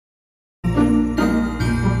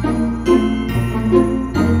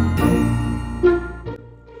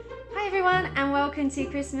welcome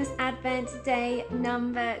to Christmas Advent Day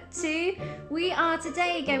number 2. We are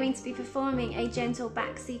today going to be performing a gentle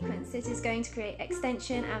back sequence that is going to create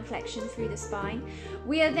extension and flexion through the spine.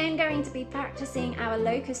 We are then going to be practicing our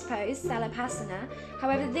locust pose, Salabhasana.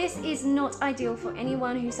 However, this is not ideal for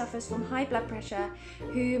anyone who suffers from high blood pressure,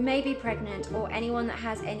 who may be pregnant, or anyone that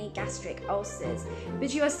has any gastric ulcers,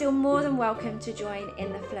 but you are still more than welcome to join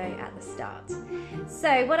in the flow at the start.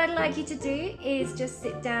 So what I'd like you to do is just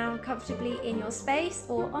sit down comfortably in your space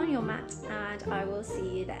or on your mat, and I will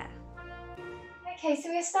see you there. Okay, so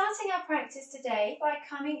we're starting our practice today by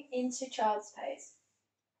coming into child's pose.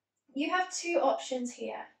 You have two options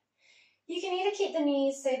here. You can either keep the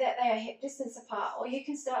knees so that they are hip distance apart, or you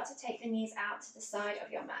can start to take the knees out to the side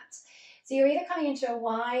of your mat. So you're either coming into a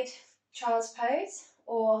wide child's pose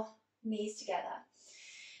or knees together.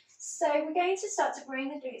 So we're going to start to bring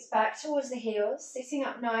the glutes back towards the heels, sitting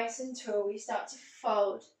up nice and tall. We start to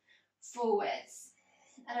fold forwards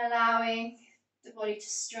and allowing the body to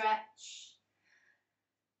stretch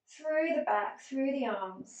through the back, through the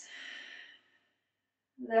arms,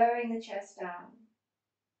 lowering the chest down.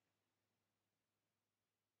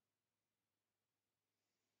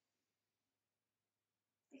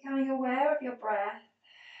 Becoming aware of your breath,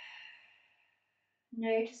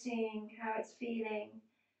 noticing how it's feeling,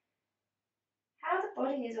 how the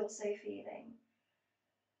body is also feeling.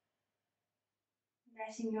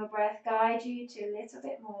 Letting your breath guide you to a little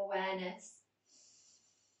bit more awareness.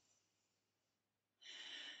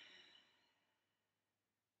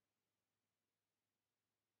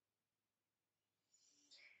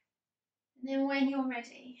 And then when you're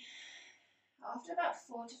ready, after about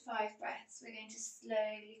 4 to 5 breaths, we're going to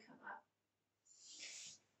slowly come up.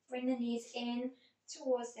 Bring the knees in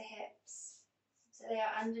towards the hips, so they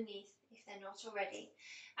are underneath if they're not already,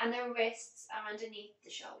 and the wrists are underneath the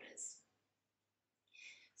shoulders.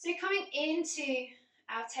 So coming into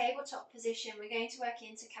our tabletop position, we're going to work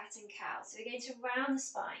into cat and cow. So we're going to round the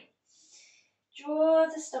spine, draw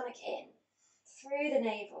the stomach in, through the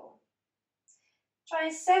navel. Try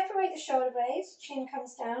and separate the shoulder blades, chin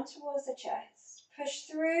comes down towards the chest. Push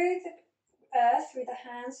through the earth, through the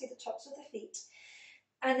hands, through the tops of the feet.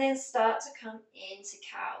 And then start to come into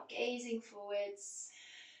cow, gazing forwards.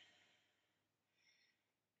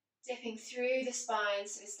 Dipping through the spine,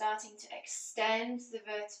 so we're starting to extend the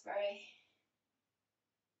vertebrae.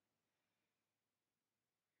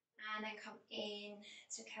 And then come in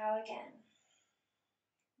to cow again.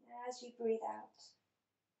 As you breathe out.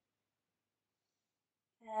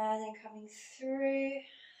 And then coming through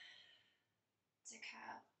to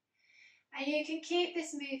cow. And you can keep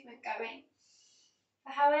this movement going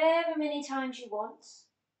for however many times you want.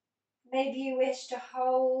 Maybe you wish to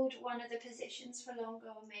hold one of the positions for longer,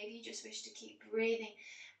 or maybe you just wish to keep breathing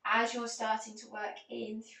as you're starting to work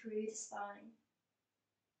in through the spine.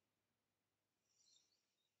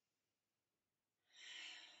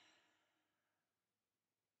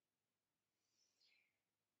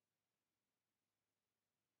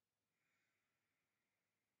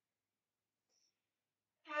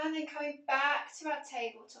 And then coming back to our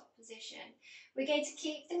tabletop position, we're going to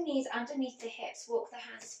keep the knees underneath the hips, walk the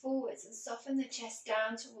hands forwards and soften the chest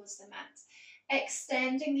down towards the mat.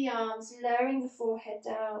 Extending the arms, lowering the forehead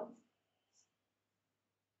down.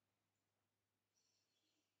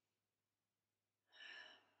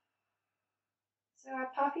 So our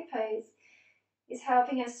puppy pose is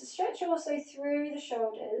helping us to stretch also through the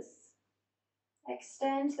shoulders,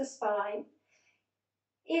 extend the spine.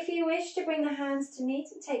 If you wish to bring the hands to meet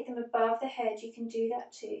and take them above the head, you can do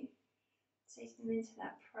that too. Take them into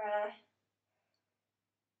that prayer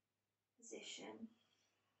position.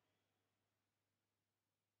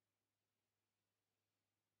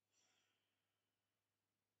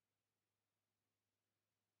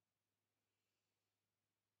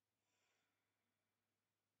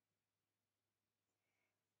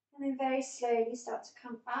 And then very slowly start to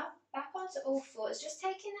come up, back onto all fours, just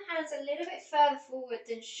taking the hands a little bit further forward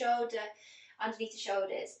than shoulder, underneath the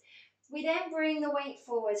shoulders. We then bring the weight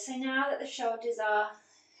forward, so now that the shoulders are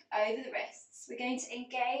over the wrists, we're going to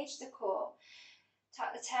engage the core,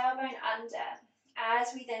 tuck the tailbone under, as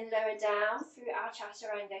we then lower down through our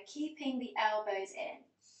chaturanga, keeping the elbows in.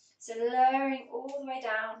 So lowering all the way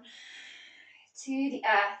down to the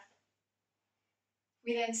earth.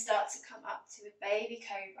 We then start to come up to a baby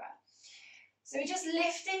cobra. So we're just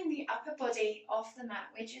lifting the upper body off the mat.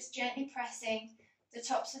 We're just gently pressing the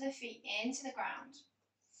tops of the feet into the ground.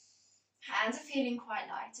 Hands are feeling quite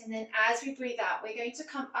light. And then as we breathe out, we're going to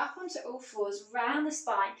come up onto all fours, round the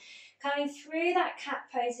spine, coming through that cat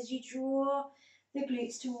pose as you draw the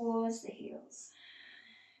glutes towards the heels.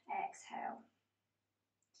 Exhale.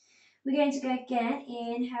 We're going to go again,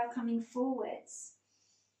 inhale, coming forwards.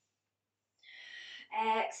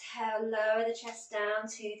 Exhale, lower the chest down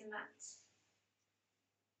to the mat.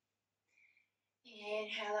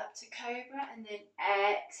 Inhale up to cobra, and then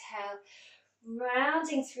exhale,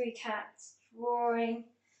 rounding through cat, drawing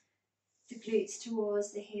the glutes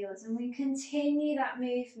towards the heels, and we continue that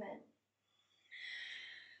movement,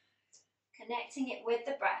 connecting it with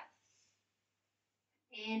the breath.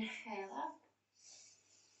 Inhale up,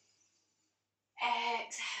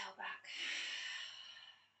 exhale back.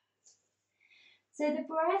 So the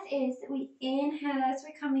breath is that we inhale as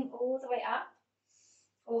we're coming all the way up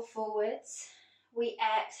or forwards. We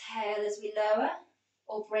exhale as we lower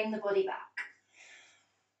or bring the body back.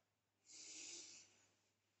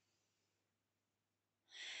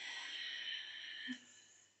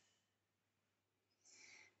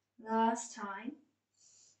 Last time.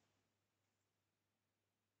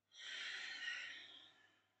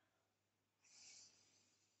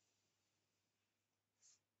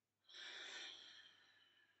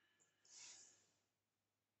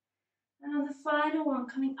 And on the final one,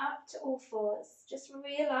 coming up to all fours, just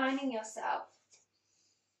realigning yourself.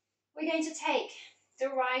 We're going to take the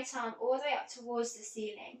right arm all the way up towards the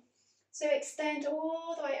ceiling. So extend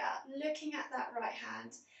all the way up, looking at that right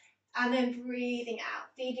hand, and then breathing out,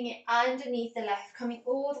 feeding it underneath the left, coming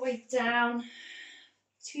all the way down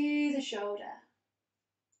to the shoulder.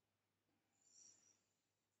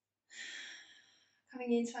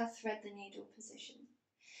 Coming into our thread the needle position.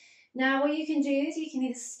 Now what you can do is you can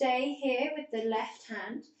either stay here with the left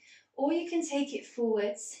hand, or you can take it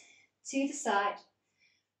forwards to the side.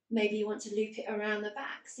 Maybe you want to loop it around the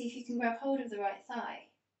back. See if you can grab hold of the right thigh.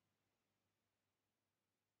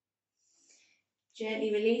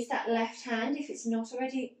 Gently release that left hand if it's not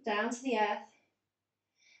already down to the earth.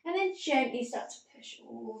 And then gently start to push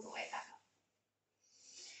all the way back up.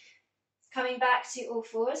 Coming back to all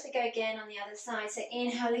fours, we go again on the other side. So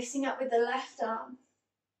inhale, lifting up with the left arm.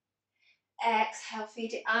 Exhale,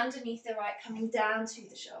 feed it underneath the right, coming down to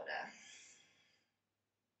the shoulder.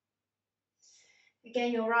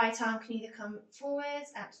 Again, your right arm can either come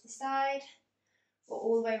forwards, out to the side, or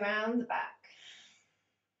all the way around the back.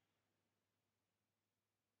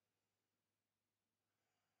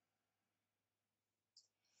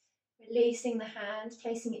 Releasing the hand,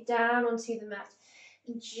 placing it down onto the mat,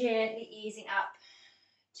 and gently easing up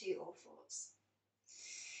to all fours.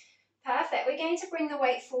 Perfect. We're going to bring the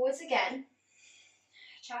weight forwards again.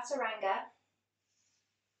 Chaturanga.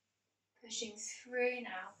 Pushing through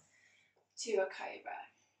now to a cobra.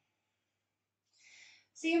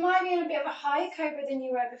 So you might be in a bit of a higher cobra than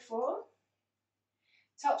you were before.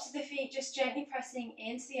 Tops of the feet just gently pressing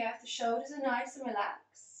into the earth. The shoulders are nice and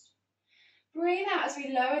relaxed. Breathe out as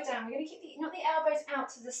we lower down. We're going to keep not the elbows out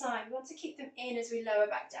to the side. We want to keep them in as we lower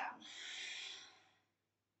back down.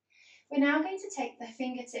 We're now going to take the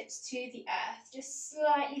fingertips to the earth, just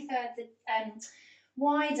slightly further,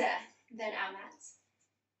 wider than our mat.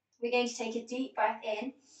 We're going to take a deep breath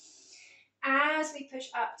in. As we push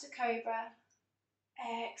up to cobra,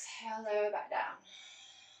 exhale, lower back down.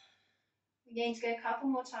 We're going to go a couple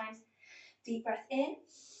more times. Deep breath in.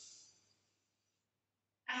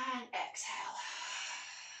 And exhale.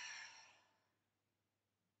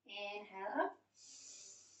 Inhale up.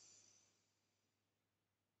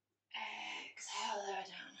 Exhale, lower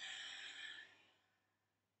down.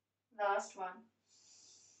 Last one.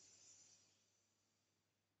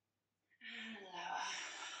 And lower.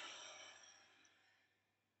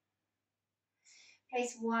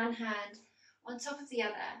 Place one hand on top of the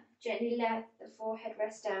other. Gently let the forehead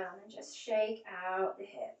rest down and just shake out the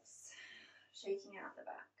hips, shaking out the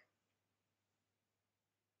back.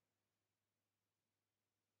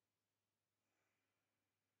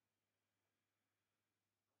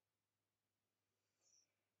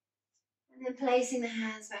 And then placing the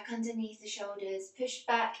hands back underneath the shoulders, push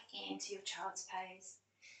back into your child's pose.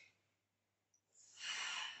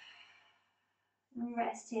 And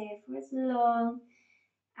rest here for as long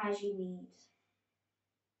as you need.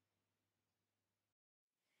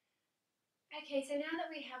 Okay, so now that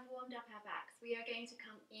we have warmed up our backs, we are going to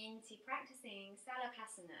come into practicing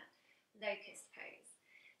Salapasana, locust pose.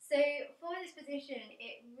 So for this position,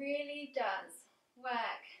 it really does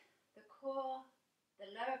work the core, the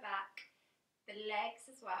lower back, the legs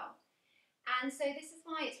as well. And so this is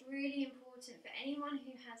why it's really important for anyone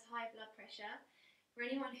who has high blood pressure, for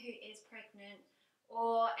anyone who is pregnant,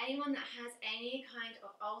 or anyone that has any kind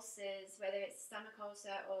of ulcers, whether it's stomach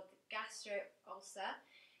ulcer or gastro ulcer.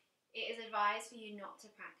 It is advised for you not to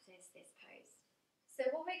practice this pose. So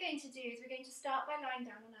what we're going to do is we're going to start by lying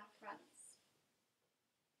down on our fronts.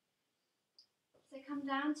 So come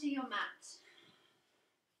down to your mat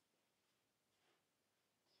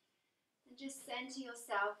and just center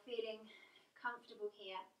yourself, feeling comfortable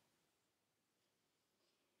here.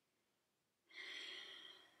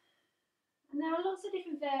 And there are lots of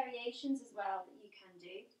different variations as well that you can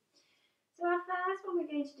do. So our first one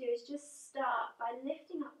we're going to do is just start by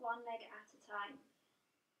lifting up one leg at a time.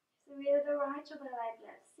 So either the right or the leg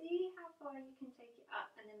left. See how far you can take it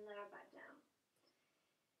up and then lower back down.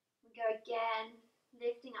 We go again,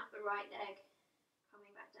 lifting up the right leg,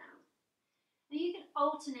 coming back down. And you can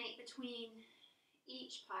alternate between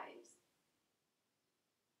each pose,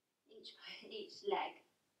 each leg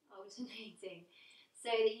alternating,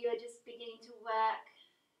 so that you are just beginning to work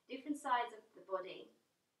different sides of the body.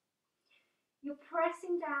 You're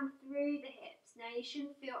pressing down through the hips. Now you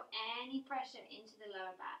shouldn't feel any pressure into the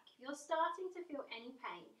lower back. If you're starting to feel any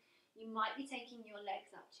pain, you might be taking your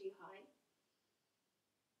legs up too high.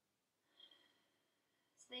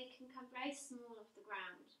 So they can come very small off the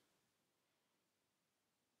ground.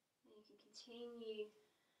 And you can continue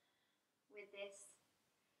with this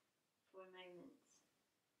for a moment.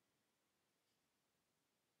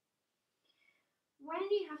 When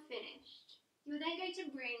you have finished, you're then going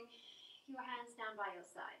to bring your hands down by your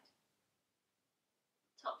side.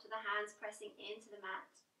 Tops of the hands pressing into the mat.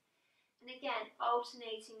 And again,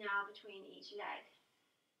 alternating now between each leg.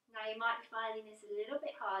 Now you might be finding this a little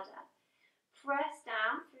bit harder. Press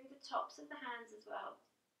down through the tops of the hands as well.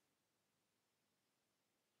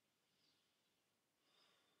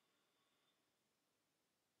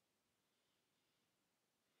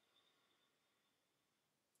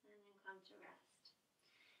 And then come to rest.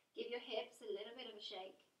 Give your hips a little bit of a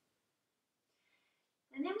shake.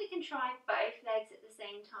 And then we can try both legs at the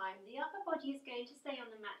same time. The upper body is going to stay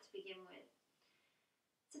on the mat to begin with.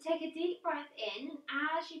 So take a deep breath in, and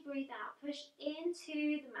as you breathe out, push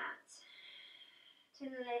into the mat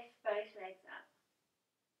to lift both legs up.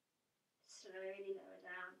 Slowly lower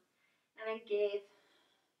down, and then give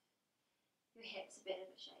your hips a bit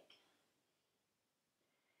of a shake.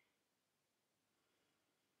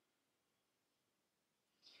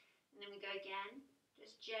 And then we go again,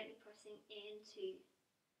 just gently pressing into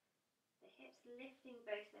the hips, lifting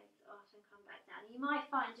both legs off and come back down. You might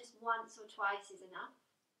find just once or twice is enough.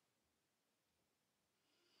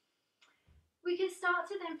 We can start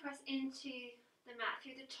to then press into the mat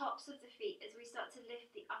through the tops of the feet as we start to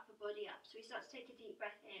lift the upper body up. So we start to take a deep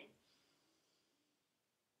breath in.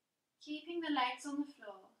 Keeping the legs on the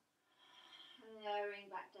floor and lowering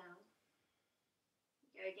back down.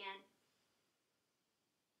 Go again.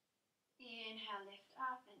 Inhale, lift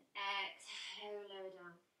up, and exhale, lower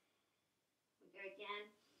down. We go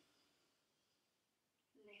again.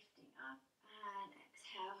 Lifting up and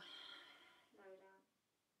exhale, lower down.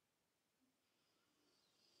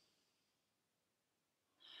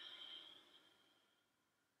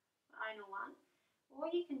 Final one. Or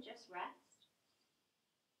you can just rest.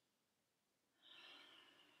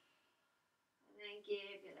 And then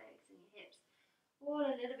give your legs and your hips all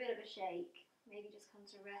a little bit of a shake. Maybe just come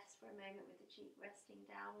to rest for a moment with the cheek resting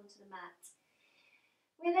down onto the mat.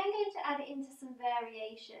 We're then going to add it into some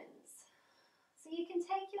variations. So you can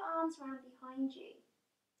take your arms around behind you,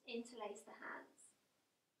 interlace the hands.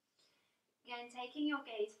 Again, taking your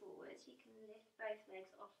gaze forwards, you can lift both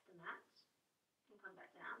legs off the mat and come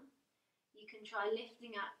back down. You can try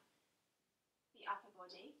lifting up the upper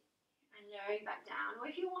body and lowering back down. Or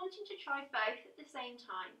if you're wanting to try both at the same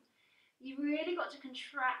time, you've really got to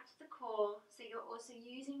contract the core, so you're also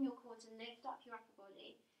using your core to lift up your upper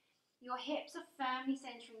body. Your hips are firmly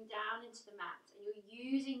centering down into the mat, and you're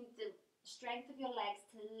using the strength of your legs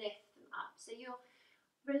to lift them up. So you're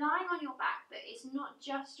relying on your back, but it's not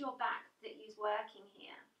just your back that is working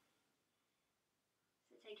here.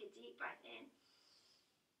 So take a deep breath in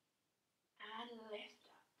and lift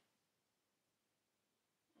up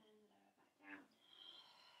and lower back down.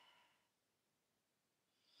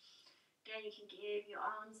 Again, you can give your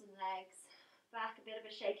arms and legs back a bit of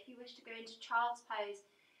a shake. If you wish to go into child's pose,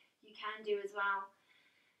 you can do as well.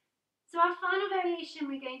 So our final variation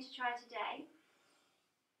we're going to try today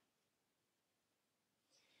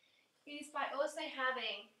is by also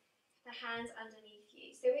having the hands underneath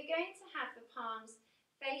you. So we're going to have the palms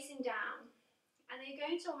facing down, and they're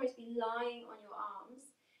going to almost be lying on your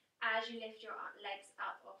arms as you lift your legs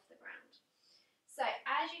up off the ground. So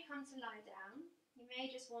as you come to lie down, you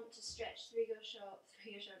may just want to stretch through your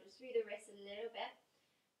shoulders, through the wrists a little bit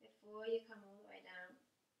before you come all the way down.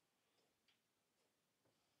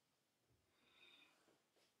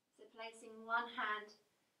 So placing one hand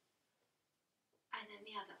and then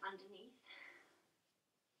the other underneath.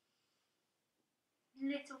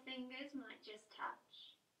 little fingers might just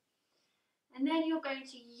touch. And then you're going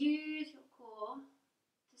to use your core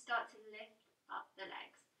to start to lift up the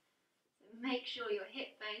legs. So make sure your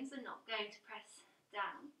hip bones are not going to press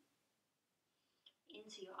down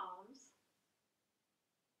into your arms.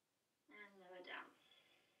 And lower down.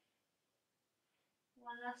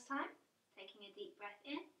 One last time, taking a deep breath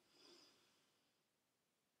in.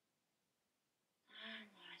 And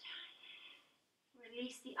lower down.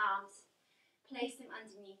 Release the arms, place them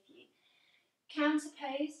underneath you. Counter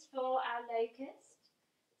pose for our locust.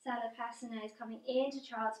 Salapasana is coming into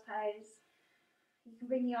child's pose. You can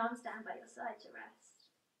bring the arms down by your side to rest.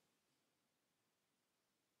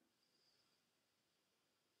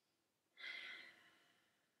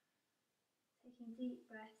 Taking deep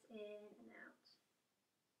breaths in and out.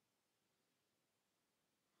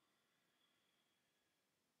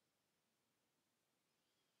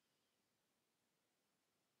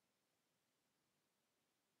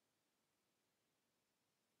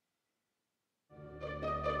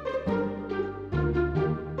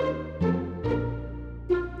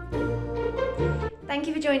 Thank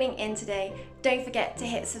you for joining in today. Don't forget to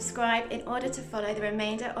hit subscribe in order to follow the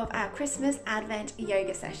remainder of our Christmas Advent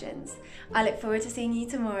yoga sessions. I look forward to seeing you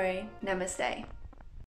tomorrow. Namaste.